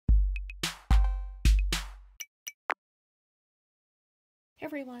Hey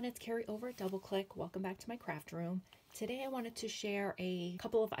everyone, it's Carrie over at Double Click. Welcome back to my craft room. Today I wanted to share a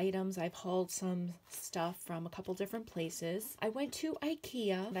couple of items. I've hauled some stuff from a couple different places. I went to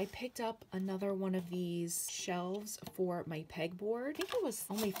Ikea and I picked up another one of these shelves for my pegboard. I think it was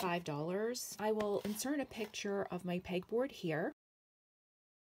only $5. I will insert a picture of my pegboard here.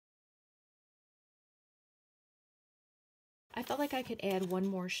 I felt like I could add one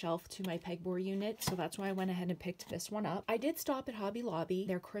more shelf to my pegboard unit, so that's why I went ahead and picked this one up. I did stop at Hobby Lobby.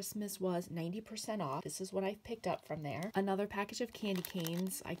 Their Christmas was 90% off. This is what I've picked up from there. Another package of candy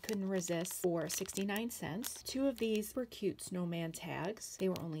canes I couldn't resist for 69 cents. Two of these were cute snowman tags. They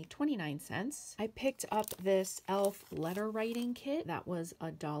were only 29 cents. I picked up this elf letter writing kit. That was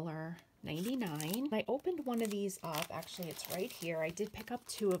 $1.99. I opened one of these up. Actually, it's right here. I did pick up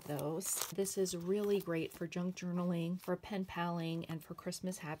two of those. This is really great for junk journaling, for pen paling, and for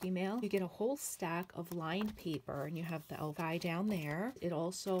Christmas Happy Mail. You get a whole stack of lined paper, and you have the elf guy down there. It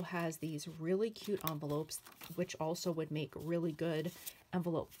also has these really cute envelopes, which also would make really good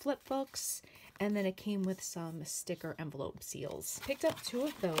envelope flip books, and then it came with some sticker envelope seals. Picked up two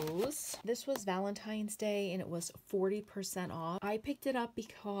of those. This was Valentine's Day and it was 40% off. I picked it up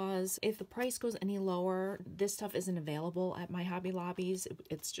because if the price goes any lower, this stuff isn't available at my Hobby Lobbies.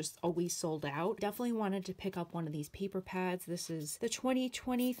 It's just always sold out. Definitely wanted to pick up one of these paper pads. This is the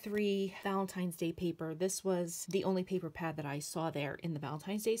 2023 Valentine's Day paper. This was the only paper pad that I saw there in the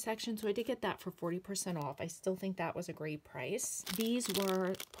Valentine's Day section, so I did get that for 40% off. I still think that was a great price. These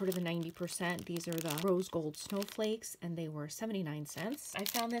were part of the 90%. These are the rose gold snowflakes and they were 79 cents. I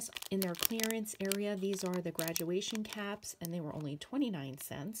found this in their clearance area. These are the graduation caps and they were only 29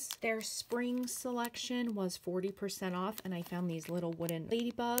 cents. Their spring selection was 40% off and I found these little wooden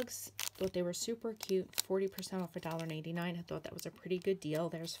ladybugs. Thought they were super cute. 40% off for $1.89. I thought that was a pretty good deal.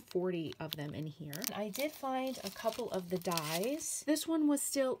 There's 40 of them in here. I did find a couple of the dies. This one was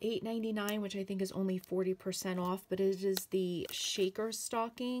still $8.99, which I think is only 40% off, but it is the shaker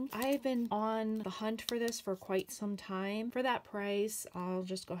stocking. I have been on the hunt for this for quite some time. For that price, I'll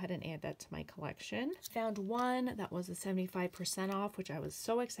just go ahead and add that to my collection. Found one that was a 75% off, which I was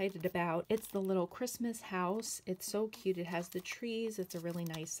so excited about. It's the little Christmas house. It's so cute. It has the trees. It's a really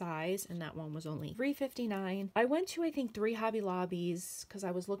nice size, and that one was only $3.59. I went to, I think, 3 Hobby Lobbies because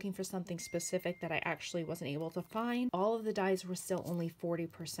I was looking for something specific that I actually wasn't able to find. All of the dies were still only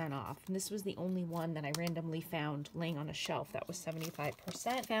 40% off, and this was the only one that I randomly found laying on a shelf that was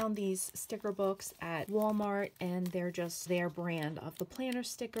 75%. Found these sticker books at Walmart, and they're just their brand of the planner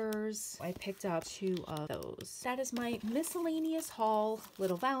stickers. I picked up 2 of those. That is my miscellaneous haul.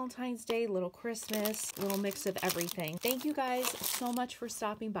 Little Valentine's Day, little Christmas, little mix of everything. Thank you guys so much for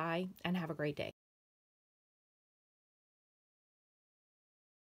stopping by, and have a great day.